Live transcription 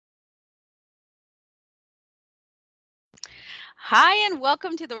Hi, and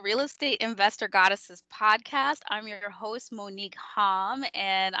welcome to the Real Estate Investor Goddesses podcast. I'm your host, Monique Hom,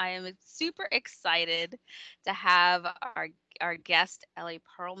 and I am super excited to have our guest, Ellie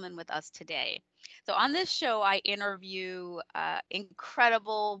Perlman, with us today. So, on this show, I interview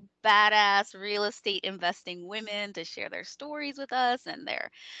incredible, badass real estate investing women to share their stories with us and their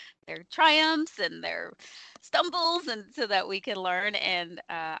triumphs and their stumbles, and so that we can learn. And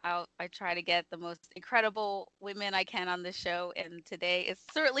I try to get the most incredible women I can on the show, and today is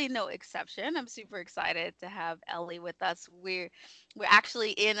certainly no exception. I'm super excited to have Ellie with us. We're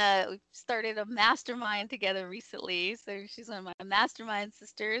actually we started a mastermind together recently, so she's one of my mastermind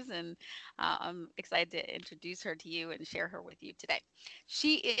sisters, and I'm excited to introduce her to you and share her with you today.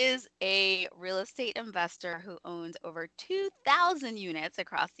 She is a real estate investor who owns over 2,000 units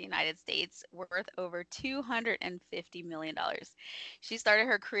across the United States, worth over $250 million. She started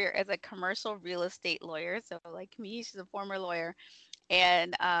her career as a commercial real estate lawyer. So, like me, she's a former lawyer,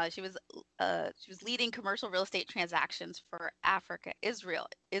 and she was leading commercial real estate transactions for Africa Israel,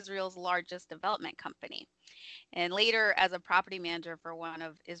 Israel's largest development company, and later as a property manager for one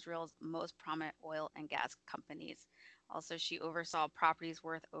of Israel's most prominent oil and gas companies. Also, she oversaw properties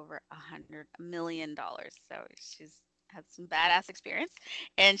worth over $100 million. So she's had some badass experience,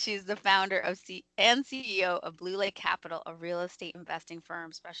 and she's the founder and CEO of Blue Lake Capital, a real estate investing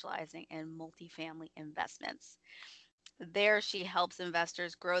firm specializing in multifamily investments. There, she helps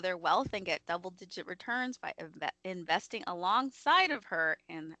investors grow their wealth and get double-digit returns by investing alongside of her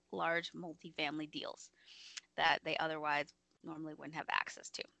in large multifamily deals that they otherwise normally wouldn't have access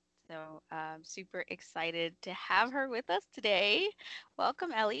to. So I'm super excited to have her with us today.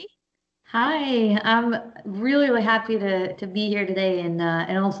 Welcome, Ellie. Hi, I'm really happy to be here today and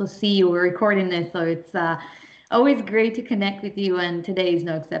also see you. We're recording this, so it's always great to connect with you, and today is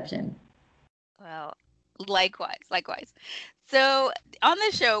no exception. Well, likewise, likewise. So on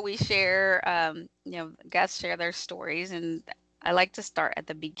the show, we share, guests share their stories, and I like to start at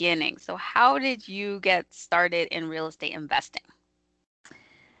the beginning. So, how did you get started in real estate investing?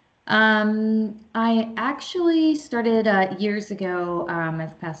 I actually started years ago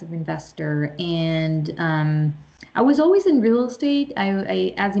as a passive investor, and I was always in real estate.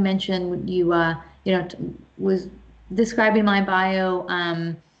 As you mentioned, was describing my bio.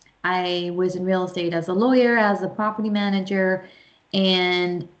 I was in real estate as a lawyer, as a property manager,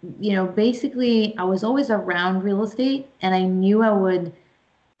 and basically, I was always around real estate, and I knew I would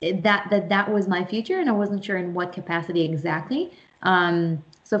that was my future, and I wasn't sure in what capacity exactly.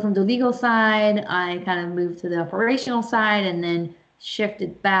 So from the legal side, I kind of moved to the operational side, and then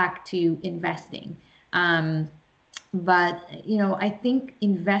shifted back to investing. Um, but I think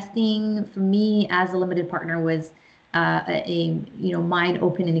investing for me as a limited partner was a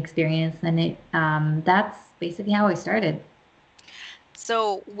mind-opening experience, and it that's basically how I started.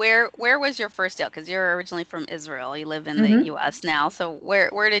 So, where was your first deal? Because you're originally from Israel, you live in the Mm-hmm. U.S. now. So,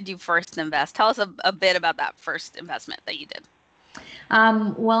 where did you first invest? Tell us a bit about that first investment that you did.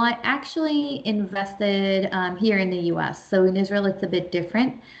 Well, I actually invested here in the US. So in Israel, it's a bit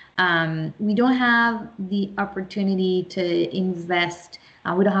different. We don't have the opportunity to invest.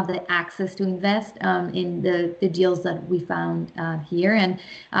 We don't have the access to invest in the deals that we found here. And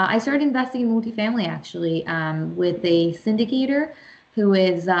I started investing in multifamily actually with a syndicator who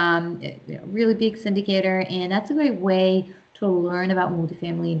is a really big syndicator. And that's a great way to learn about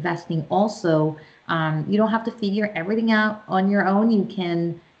multifamily investing also. You don't have to figure everything out on your own. You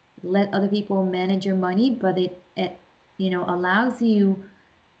can let other people manage your money, but it allows you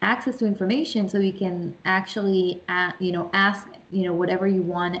access to information so you can actually ask whatever you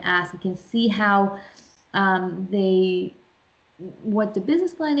want to ask. You can see how they what the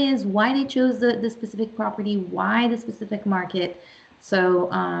business plan is, why they chose the specific property, why the specific market. So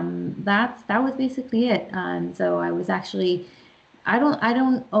that was basically it. So I was actually I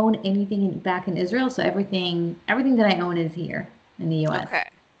don't own anything back in Israel, so everything that I own is here in the U.S. Okay,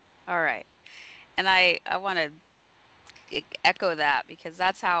 all right. And I want to echo that because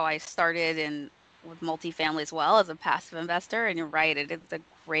that's how I started in with multifamily as well as a passive investor. And you're right, it is a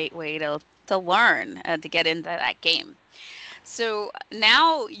great way to learn and to get into that game. So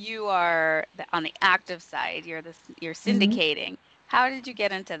now you are on the active side. You're Hmm. syndicating. How did you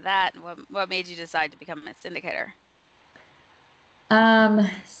get into that? And what made you decide to become a syndicator?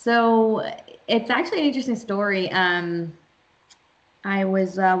 So it's actually an interesting story. I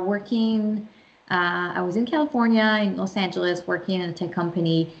was working. I was in California, in Los Angeles, working in a tech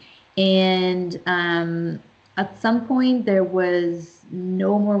company, and at some point there was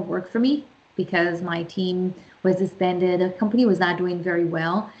no more work for me because my team was disbanded. The company was not doing very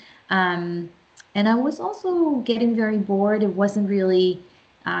well. Um, And I was also getting very bored. It wasn't really,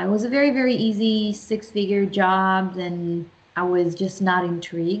 it was a very, very easy six-figure job, and I was just not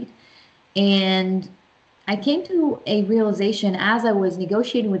intrigued. And I came to a realization as I was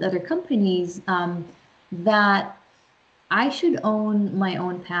negotiating with other companies, that I should own my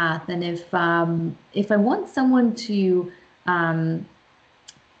own path. And if I want someone to um,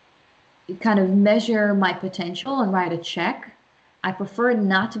 kind of measure my potential and write a check, I prefer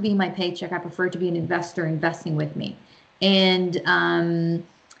not to be my paycheck. I prefer to be an investor investing with me. And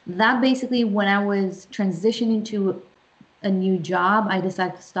that basically, when I was transitioning to a new job, I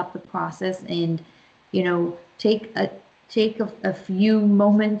decided to stop the process and, take a few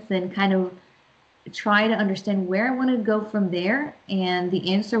moments and kind of try to understand where I wanted to go from there. And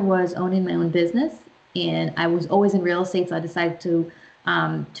the answer was owning my own business. And I was always in real estate, so I decided to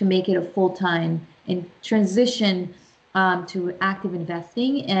make it a full time and transition to active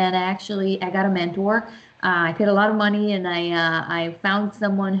investing. And I got a mentor. I paid a lot of money, and I found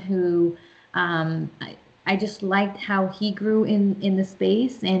someone who I just liked how he grew in the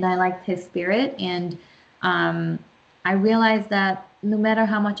space, and I liked his spirit. And um, I realized that no matter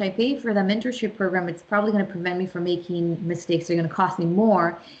how much I pay for the mentorship program, it's probably going to prevent me from making mistakes. They're going to cost me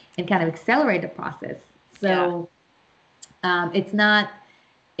more and kind of accelerate the process. Yeah. So it's not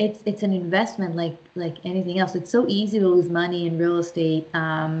it's an investment like anything else. It's so easy to lose money in real estate.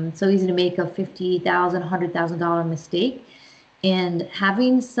 So easy to make a $50,000, $100,000 mistake. And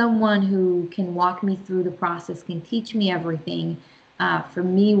having someone who can walk me through the process, can teach me everything, for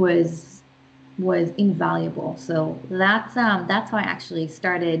me was invaluable. So that's how I actually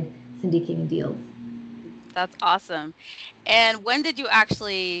started syndicating deals. That's awesome. And when did you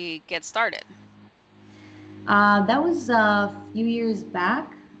actually get started? That was a few years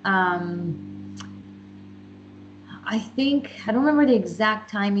back. I think I don't remember the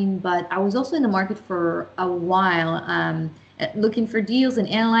exact timing, but I was also in the market for a while, looking for deals and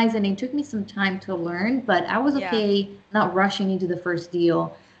analyzing. It took me some time to learn, but I was Yeah, okay not rushing into the first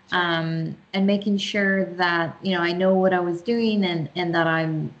deal, sure. and making sure that I know what I was doing, and that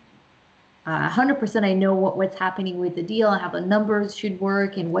I'm 100% I know what's happening with the deal, how the numbers should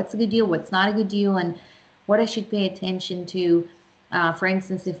work, and what's a good deal, what's not a good deal, and what I should pay attention to. For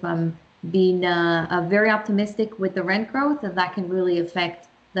instance, if I'm being very optimistic with the rent growth, that can really affect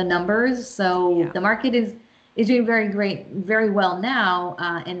the numbers. So Yeah. the market is doing very great, very well now,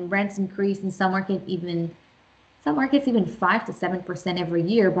 and rents increase in some markets even 5 to 7% every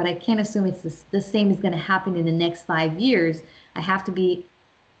year. But I can't assume it's the same is going to happen in the next 5 years. I have to be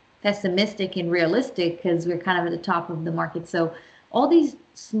pessimistic and realistic because we're kind of at the top of the market. So all these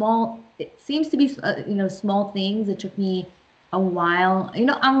small, it seems to be, small things. It took me a while.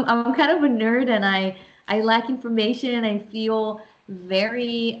 I'm kind of a nerd, and I lack information, and I feel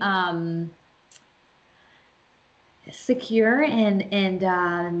very secure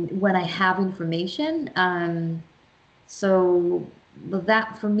and when I have information. So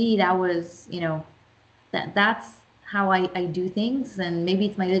that for me, that was, that's how I do things. And maybe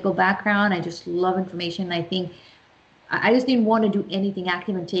it's my legal background. I just love information. I think I just didn't want to do anything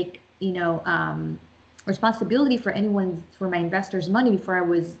active and take, responsibility for my investors' money before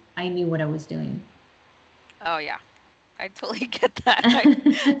I knew what I was doing. Oh yeah. I totally get that.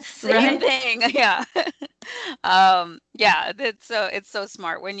 Same Right? thing. Yeah. Yeah, it's so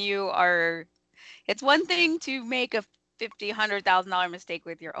smart when you are it's one thing to make a 50, $100,000 mistake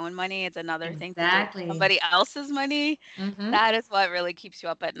with your own money. It's another thing to do it with Exactly. somebody else's money. Mm-hmm. That is what really keeps you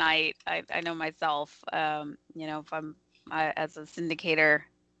up at night. I know myself, if I'm as a syndicator,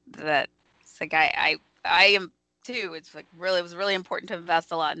 that it's like I am too. It's like really, it was really important to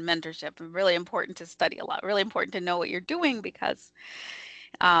invest a lot in mentorship and really important to study a lot, really important to know what you're doing because,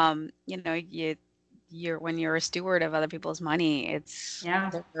 you're when you're a steward of other people's money, it's Yeah.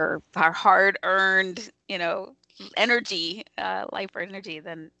 our hard earned, energy, life or energy,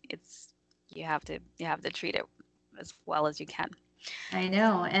 then you have to treat it as well as you can. I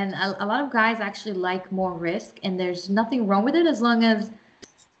know. And a lot of guys actually like more risk, and there's nothing wrong with it as long as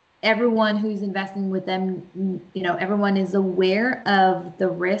everyone who's investing with them, everyone is aware of the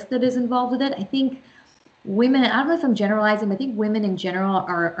risk that is involved with it. I think women, I don't know if I'm generalizing, but I think women in general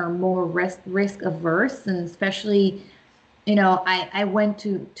are more risk averse, and especially, I went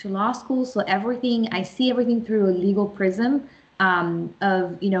to law school, so I see everything through a legal prism,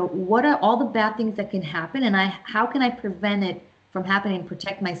 of, what are all the bad things that can happen, and how can I prevent it from happening and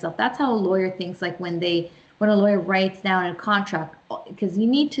protect myself. That's how a lawyer thinks, like when a lawyer writes down a contract, because you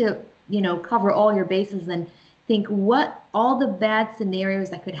need to, cover all your bases and think what all the bad scenarios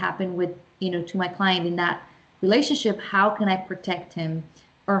that could happen with, to my client in that relationship, how can I protect him?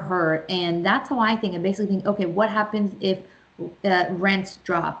 or hurt. And that's how I think. I basically think, okay, what happens if rents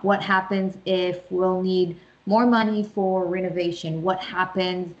drop? What happens if we'll need more money for renovation? What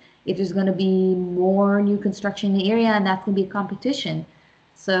happens if there's going to be more new construction in the area and that's going to be a competition?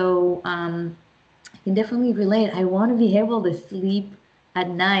 So I can definitely relate. I want to be able to sleep at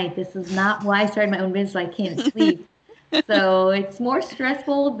night. This is not why I started my own business, so I can't sleep. So it's more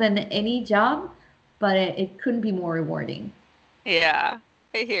stressful than any job, but it couldn't be more rewarding. Yeah,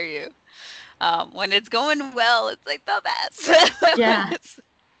 I hear you. When it's going well, it's like the best. when Yeah, it's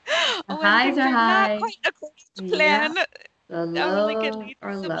the when highs things are are not high. quite according to Yeah, plan, the definitely can lows lead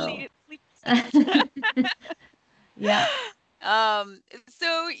are to some low. sleep. Yeah.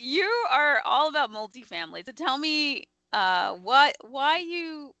 So you are all about multifamily. So tell me, why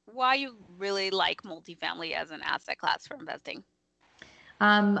you really like multifamily as an asset class for investing?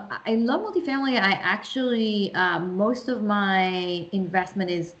 I love multifamily. I actually most of my investment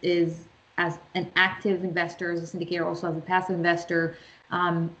is as an active investor, as a syndicator, also as a passive investor.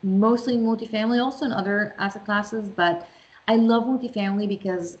 Mostly in multifamily, also in other asset classes, but I love multifamily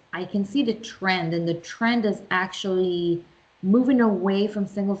because I can see the trend, and the trend is actually moving away from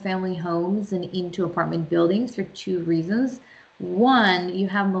single family homes and into apartment buildings for two reasons. One, you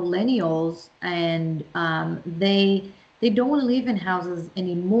have millennials, and they don't want to live in houses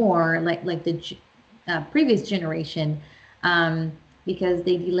anymore, like the previous generation, um, because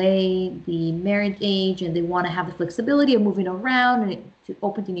they delay the marriage age and they want to have the flexibility of moving around and to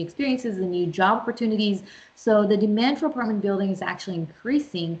open to new experiences and new job opportunities. So the demand for apartment building is actually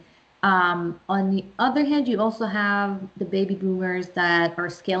increasing. On the other hand, you also have the baby boomers that are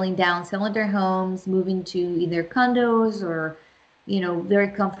scaling down, selling their homes, moving to either condos or very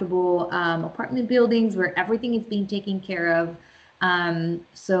comfortable apartment buildings where everything is being taken care of.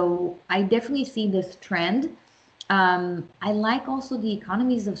 So I definitely see this trend. I like also the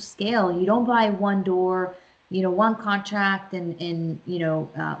economies of scale. You don't buy one door, one contract and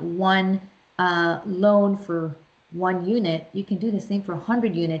one loan for one unit. You can do the same for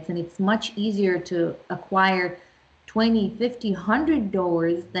 100 units, and it's much easier to acquire 20, 50, 100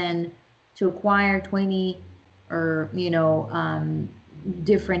 doors than to acquire 20 or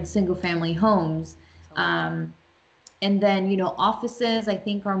different single family homes. Absolutely. um, and then offices I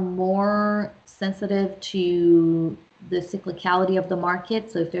think are more sensitive to the cyclicality of the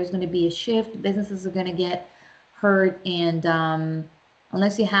market. So if there's going to be a shift, businesses are going to get hurt. And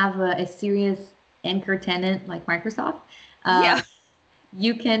unless you have a serious anchor tenant like Microsoft, Yeah. uh,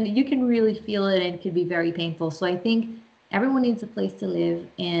 you can really feel it, and it could be very painful. So I think everyone needs a place to live,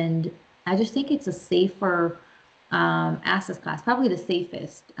 and I just think it's a safer asset class, probably the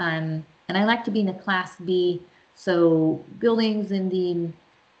safest. And I like to be in a class B, so buildings in the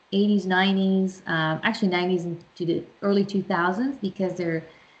 80s, 90s, actually 90s into the early 2000s, because they're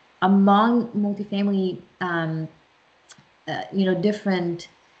among multifamily, different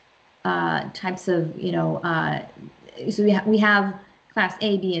types of, so we have class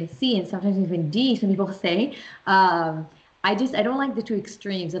A, B, and C, and sometimes even D, some people say. Um, I don't like the two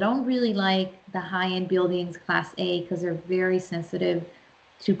extremes. I don't really like the high-end buildings, class A, because they're very sensitive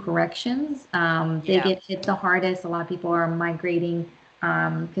to corrections. They Yeah. get hit the hardest. A lot of people are migrating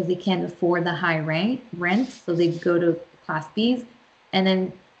because they can't afford the high rents, so they go to class Bs. And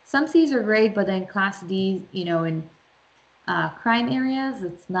then some Cs are great, but then class Ds, in crime areas,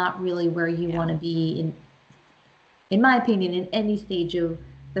 it's not really where you Yeah. want to be in my opinion, in any stage of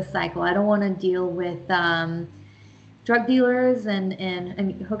the cycle. I don't want to deal with drug dealers and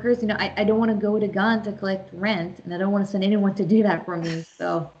hookers. I don't want to go with a gun to collect rent, and I don't want to send anyone to do that for me.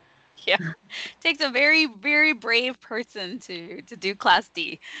 So Yeah. Takes a very, very brave person to do Class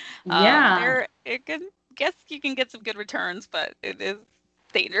D. yeah, There it can guess you can get some good returns, but it is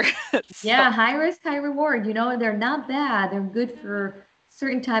dangerous. So yeah, high risk, high reward. They're not bad. They're good for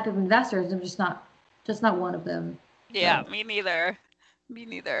certain type of investors. I'm just not one of them. yeah, So. me neither. Me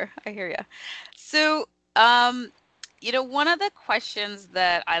neither. I hear you. So, um, one of the questions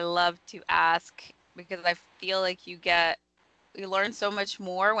that I love to ask because I feel like we learn so much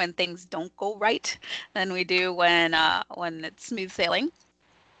more when things don't go right than we do when it's smooth sailing.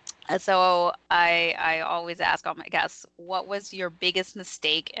 So I always ask all my guests, what was your biggest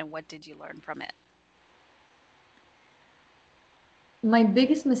mistake and what did you learn from it? My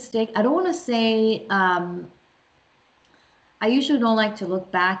biggest mistake, I don't want to say, I usually don't like to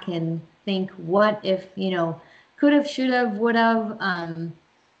look back and think, what if, could have, should have, would have.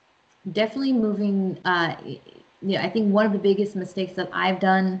 Definitely moving, I think one of the biggest mistakes that I've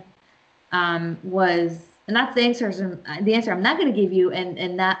done was, and that's the answer I'm not going to give you,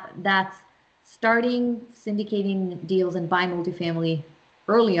 and that's starting syndicating deals and buying multifamily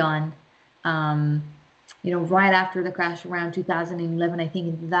early on. Um, right after the crash around 2011, I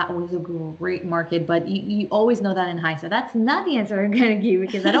think that was a great market. But you always know that in hindsight. That's not the answer I'm going to give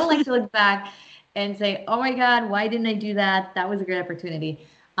because I don't like to look back and say, oh my God, why didn't I do that? That was a great opportunity.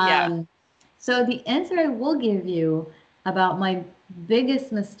 Yeah. So the answer I will give you about my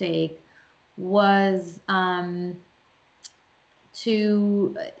biggest mistake was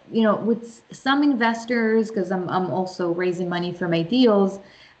to, with some investors, because I'm also raising money for my deals.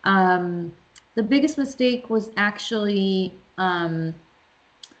 The biggest mistake was actually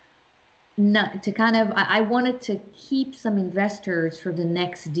not to kind of, I wanted to keep some investors for the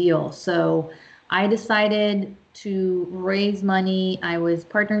next deal. So I decided to raise money. I was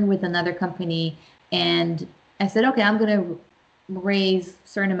partnering with another company and I said, okay, I'm going to raise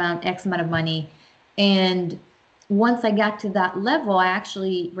certain amount, X amount of money. And once I got to that level, I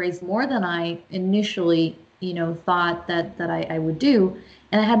actually raised more than I initially, thought that I would do.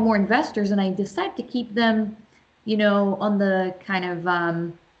 And I had more investors and I decided to keep them, on the kind of,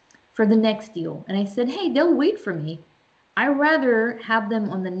 for the next deal. And I said, hey, they'll wait for me. I rather have them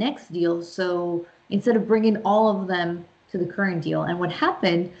on the next deal. So instead of bringing all of them to the current deal. And what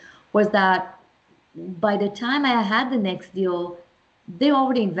happened was that by the time I had the next deal, they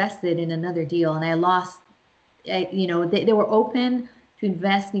already invested in another deal and I lost, they were open to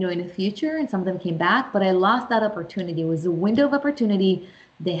invest, in the future and some of them came back, but I lost that opportunity. It was a window of opportunity.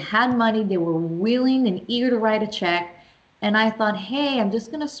 They had money. They were willing and eager to write a check. And I thought, hey, I'm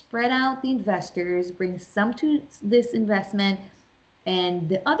just going to spread out the investors, bring some to this investment, and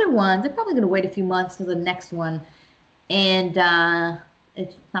the other ones, they're probably going to wait a few months to the next one. And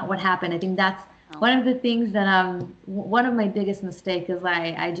it's not what happened. I think that's Oh. one of the things that one of my biggest mistakes is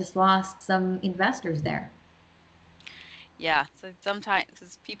I just lost some investors there. Yeah. So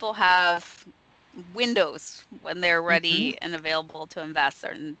sometimes people have windows when they're Hmm. ready and available to invest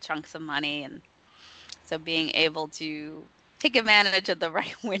certain chunks of money. And so being able to take advantage of the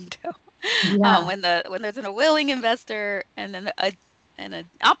right window Yeah. when there's a willing investor and then an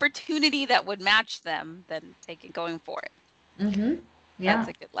opportunity that would match them, then going for it. Hmm. That's Yeah.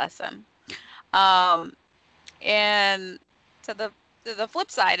 a good lesson. Um, and so the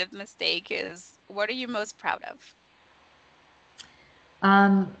flip side of mistake is, what are you most proud of?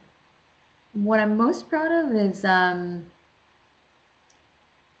 Um, what I'm most proud of is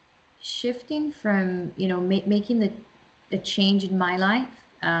shifting from, making the change in my life.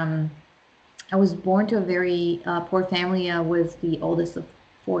 I was born to a very poor family. I was the oldest of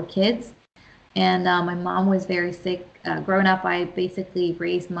four kids, and my mom was very sick. Growing up, I basically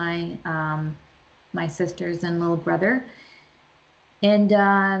raised my sisters and little brother. And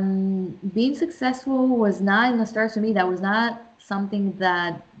being successful was not in the stars for me. That was not something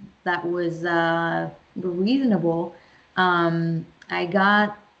that was reasonable. I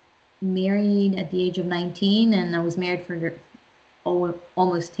got married at the age of 19, and I was married for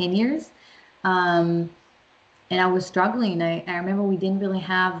almost 10 years. Um, and I was struggling. I remember we didn't really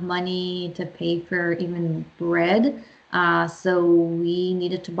have money to pay for even bread, so we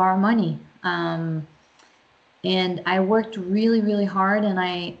needed to borrow money. And I worked really, really hard, and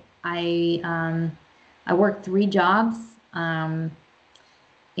I worked three jobs, um,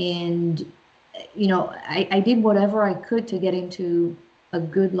 and I did whatever I could to get into a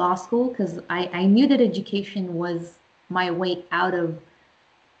good law school because I knew that education was my way out of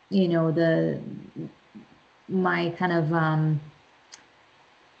the my kind of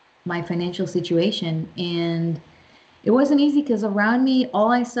my financial situation. And it wasn't easy because around me,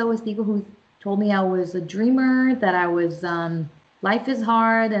 all I saw was people who told me I was a dreamer, that I was, life is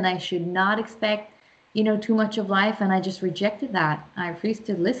hard and I should not expect, too much of life. And I just rejected that. I refused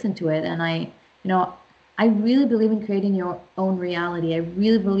to listen to it. And I really believe in creating your own reality. I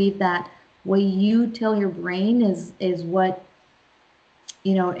really believe that what you tell your brain is what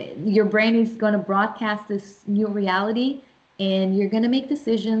your brain is going to broadcast this new reality, and you're going to make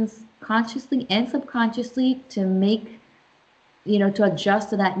decisions consciously and subconsciously to make, to adjust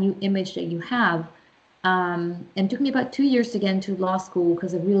to that new image that you have. And it took me about 2 years to get into law school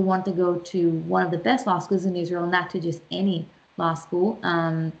because I really wanted to go to one of the best law schools in Israel, not to just any law school.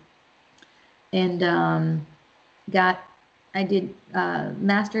 And got I did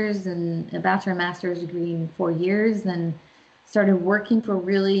master's and a bachelor and master's degree in 4 years, and started working for a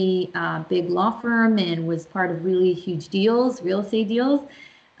really big law firm and was part of really huge deals, real estate deals.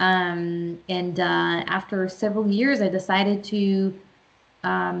 And after several years, I decided to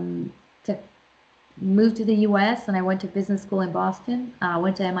move to the U.S. and I went to business school in Boston.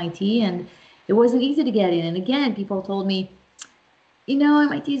 Went to MIT, and it wasn't easy to get in. And again, people told me,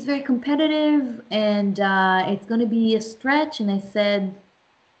 MIT is very competitive and it's going to be a stretch. And I said,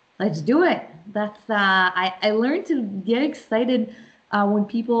 let's do it. I learned to get excited when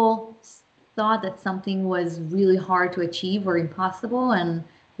people thought that something was really hard to achieve or impossible, and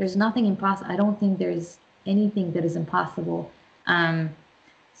there's nothing impossible. I don't think there's anything that is impossible. Um,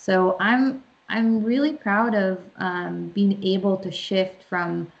 so I'm really proud of being able to shift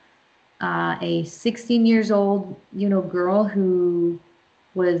from a 16 years old, girl who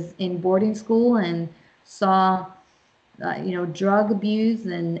was in boarding school and saw, drug abuse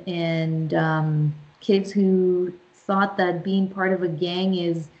and kids who thought that being part of a gang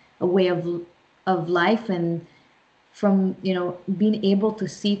is a way of life, and from being able to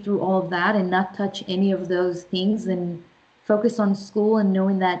see through all of that and not touch any of those things and focus on school and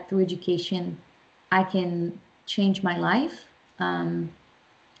knowing that through education I can change my life.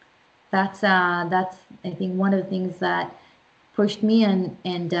 That's I think one of the things that pushed me, and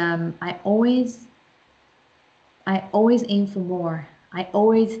I always aim for more. I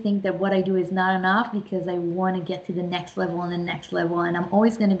always think that what I do is not enough because I want to get to the next level and the next level, and I'm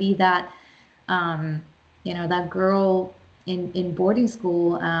always going to be that um, that girl in boarding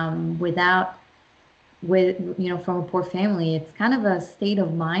school without with from a poor family. It's kind of a state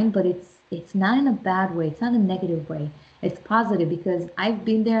of mind, but it's not in a bad way. It's not a negative way. It's positive because I've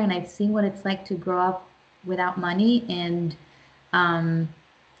been there and I've seen what it's like to grow up without money, and um,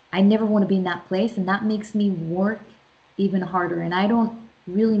 I never want to be in that place, and that makes me work even harder. And I don't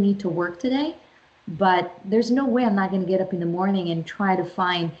really need to work today, but there's no way I'm not going to get up in the morning and try to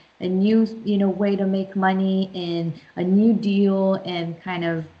find a new, way to make money and a new deal and kind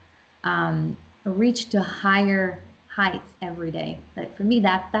of reach to higher heights every day. But for me,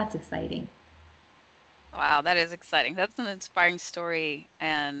 that's exciting. Wow, that is exciting. That's an inspiring story,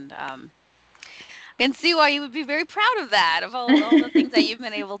 and I can see why you would be very proud of that, of all the things that you've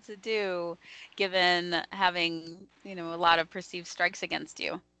been able to do, given having, a lot of perceived strikes against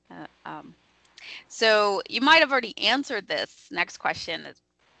you. Uh, um, so you might have already answered this next question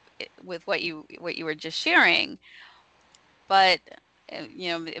with what you were just sharing, but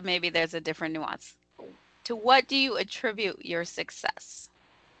maybe there's a different nuance. To what do you attribute your success?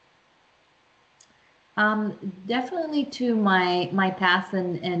 Definitely to my past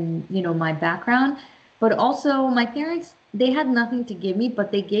and my background, but also my parents. They had nothing to give me,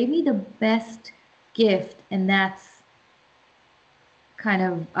 but they gave me the best gift, and that's kind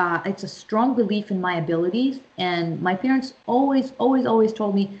of it's a strong belief in my abilities. And my parents always, always, always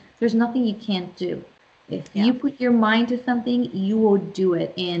told me there's nothing you can't do. If Yeah. you put your mind to something, you will do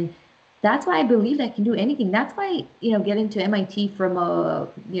it. And that's why I believe I can do anything. That's why, getting to MIT from a,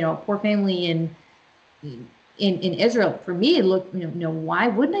 poor family in Israel, for me, it looked, why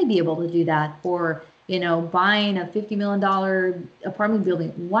wouldn't I be able to do that? Or, buying a $50 million apartment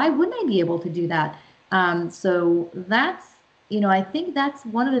building, why wouldn't I be able to do that? So that's, I think that's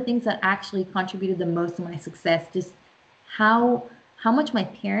one of the things that actually contributed the most to my success, just how how much my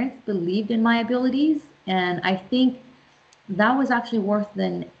parents believed in my abilities. And I think that was actually worse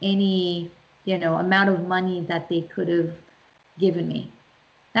than any, amount of money that they could have given me.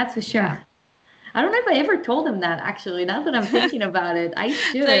 That's for Yeah. sure. I don't know if I ever told him that actually. Now that I'm thinking about it, I So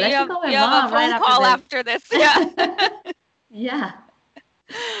should. I you should have call my you have a mom right phone after call this. after this. Yeah. Yeah.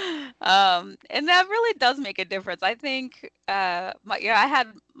 And that really does make a difference. I think, I had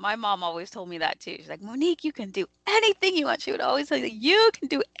my mom always told me that too. She's like, Monique, you can do anything you want. She would always say, you can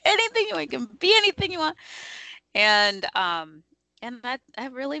do anything you want. You can be anything you want. And that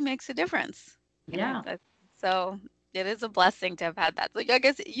really makes a difference. Yeah. That, so it is a blessing to have had that. So I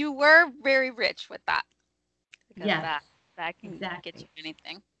guess you were very rich with that because Yes. that can get you Exactly.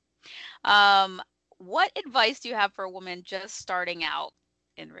 anything. Um, what advice do you have for a woman just starting out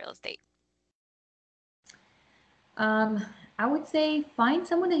in real estate? Um, I would say find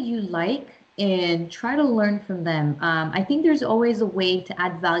someone that you like and try to learn from them. I think there's always a way to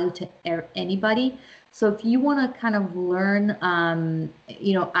add value to anybody. So if you want to kind of learn, I'm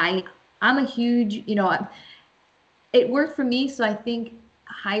a huge, it worked for me. So I think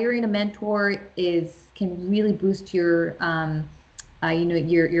hiring a mentor is can really boost your,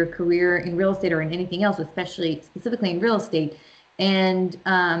 your career in real estate or in anything else, especially specifically in real estate. And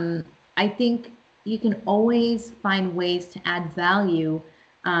I think you can always find ways to add value.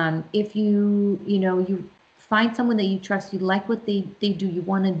 If you find someone that you trust, you like what they do, you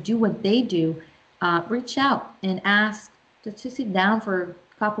want to do what they do, reach out and ask to sit down for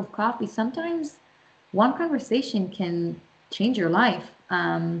a cup of coffee. Sometimes one conversation can change your life.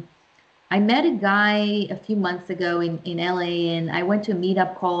 I met a guy a few months ago in LA, and I went to a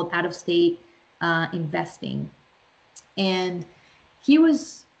meetup called Out of State Investing. And he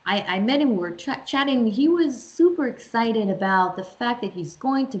was I met him, we were chatting. He was super excited about the fact that he's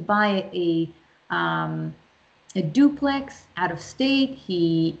going to buy a duplex out of state.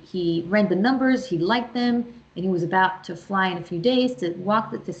 He read the numbers, he liked them, and he was about to fly in a few days to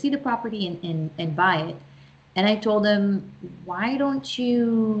to see the property and buy it. And I told him, why don't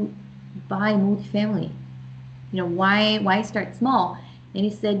you buy multifamily? Why start small? And he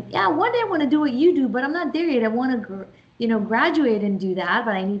said, yeah, one day I want to do what you do, but I'm not there yet. I want to, graduate and do that,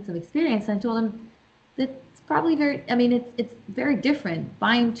 but I need some experience. And I told him that's probably I mean, it's very different.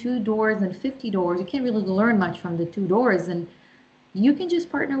 Buying two doors and 50 doors, you can't really learn much from the two doors. And you can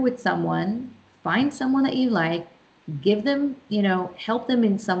just partner with someone, find someone that you like, give them, help them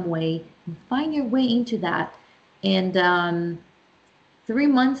in some way, and find your way into that. And 3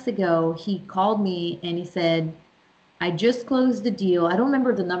 months ago, he called me and he said, I just closed the deal. I don't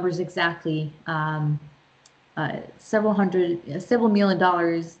remember the numbers exactly. Several million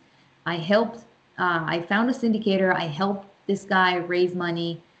dollars. I helped, I found a syndicator. I helped this guy raise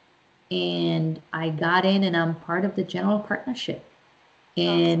money and I got in and I'm part of the general partnership.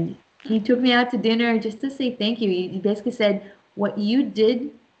 And he took me out to dinner just to say thank you. He basically said, what you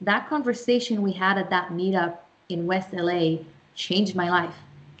did, that conversation we had at that meetup in West LA changed my life.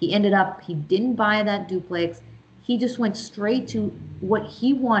 He didn't buy that duplex. He just went straight to what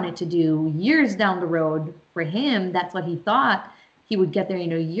he wanted to do years down the road. For him, that's what he thought he would get there,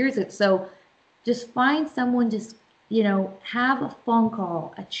 years ago. So just find someone, just, have a phone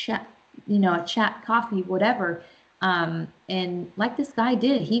call, a chat, coffee, whatever. And like this guy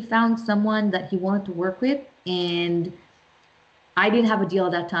did, he found someone that he wanted to work with, and I didn't have a deal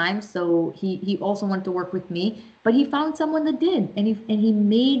at that time, so he also wanted to work with me, but he found someone that did, and he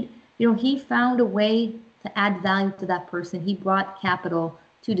made, he found a way to add value to that person. He brought capital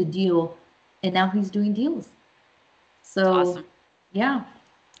to the deal, and now he's doing deals. So, Awesome. yeah.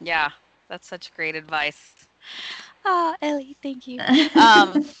 Yeah, that's such great advice. Ellie, thank you.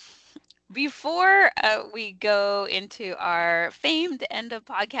 Before we go into our famed end of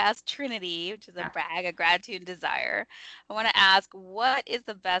podcast Trinity, which is a brag, a gratitude, and desire, I want to ask, what is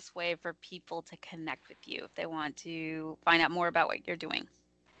the best way for people to connect with you if they want to find out more about what you're doing?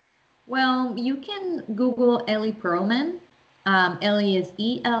 Well, you can Google Ellie Perlman. Ellie is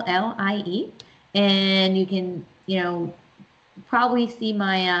Ellie, and you can, probably see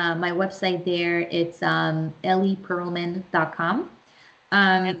my website there. It's ellieperlman.com.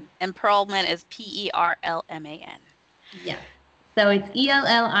 And Perlman is Perlman. Yeah. So it's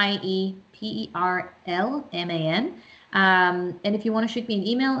ELLIEPERLMAN. And if you want to shoot me an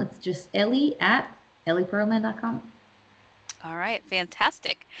email, it's just ellie@ellieperlman.com. All right,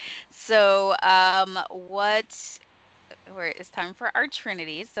 fantastic. So it's time for our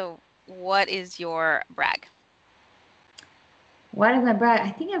Trinity. So what is your brag? What is my brag?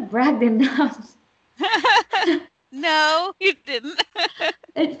 I think I bragged enough. No, you didn't.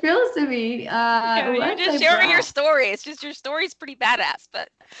 It feels to me. You're just sharing your story. It's just your story's pretty badass, but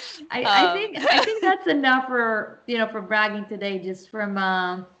I think that's enough for for bragging today. Just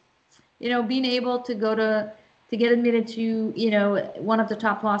from being able to get admitted to one of the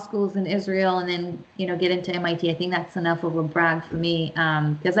top law schools in Israel, and then get into MIT. I think that's enough of a brag for me,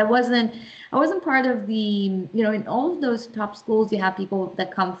 because I wasn't part of the in all of those top schools you have people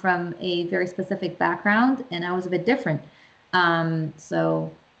that come from a very specific background, and I was a bit different.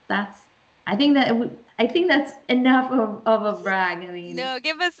 So I think that's enough of a brag. I mean, no,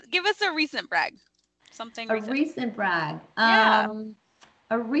 give us a recent brag, something. Recent brag. Yeah.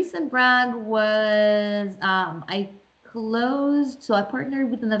 A recent brag was I closed. So I partnered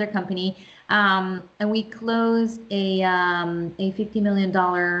with another company, and we closed a $50 million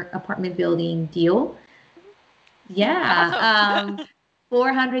apartment building deal. Yeah,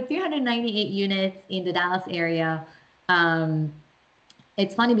 398 units in the Dallas area.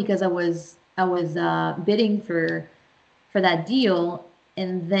 It's funny because I was bidding for that deal,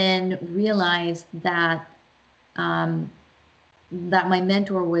 and then realized that that my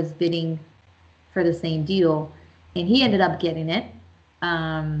mentor was bidding for the same deal, and he ended up getting it.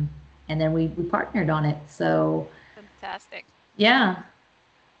 And then we partnered on it. So fantastic. Yeah,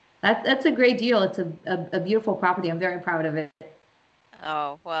 that's a great deal. It's a beautiful property. I'm very proud of it.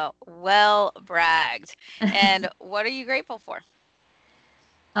 Oh, well bragged. And what are you grateful for?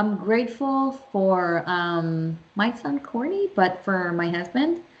 I'm grateful for my son Corny, but for my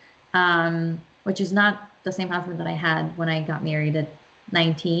husband, which is not the same husband that I had when I got married at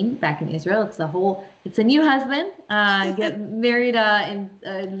 19 back in Israel. It's a new husband. Get married in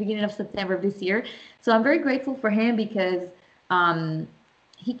the beginning of September of this year. So I'm very grateful for him because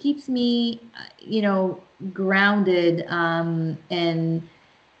he keeps me, grounded, and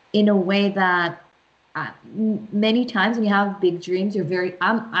in a way that many times when you have big dreams,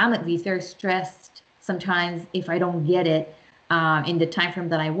 I'm at least very stressed sometimes if I don't get it in the time frame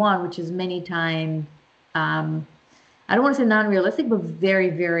that I want, which is many times, um, I don't want to say non-realistic, but very,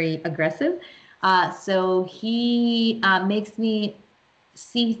 very aggressive. So he makes me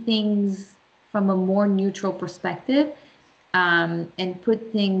see things from a more neutral perspective, and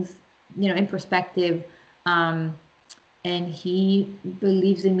put things, in perspective. Um, and he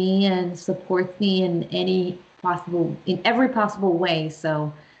believes in me and supports me in every possible way.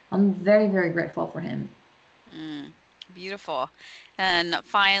 So I'm very, very grateful for him. Mm, beautiful. And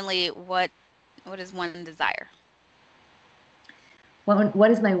finally, what is one desire?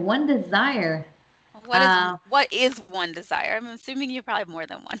 What is my one desire? What is Uh, what is one desire? I'm assuming you probably have more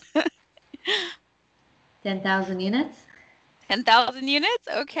than one. 10,000 units. 10,000 units?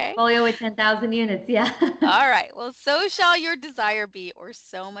 Okay. Folio with 10,000 units. Yeah. All right. Well, so shall your desire be, or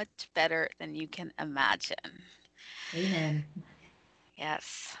so much better than you can imagine. Amen.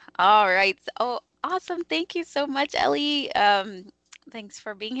 Yes. All right. Oh, awesome. Thank you so much, Ellie. Thanks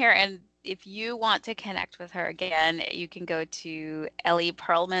for being here. And if you want to connect with her again, you can go to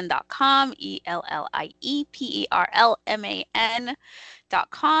ellieperlman.com,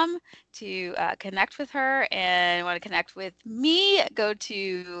 ELLIEPERLMAN.com to connect with her. And want to connect with me, go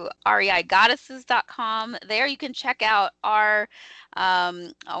to reigoddesses.com. There you can check out our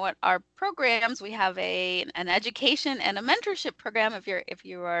programs. We have an education and a mentorship program if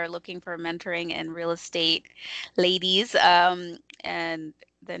you are looking for mentoring in real estate, ladies. And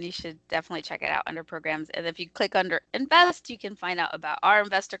then you should definitely check it out under programs. And if you click under invest, you can find out about our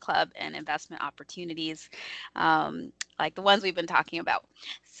investor club and investment opportunities, like the ones we've been talking about.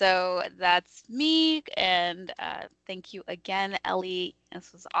 So that's me. And thank you again, Ellie.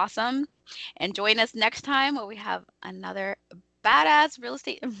 This was awesome. And join us next time where we have another badass real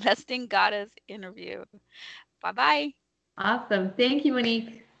estate investing goddess interview. Bye bye. Awesome. Thank you,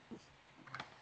 Monique.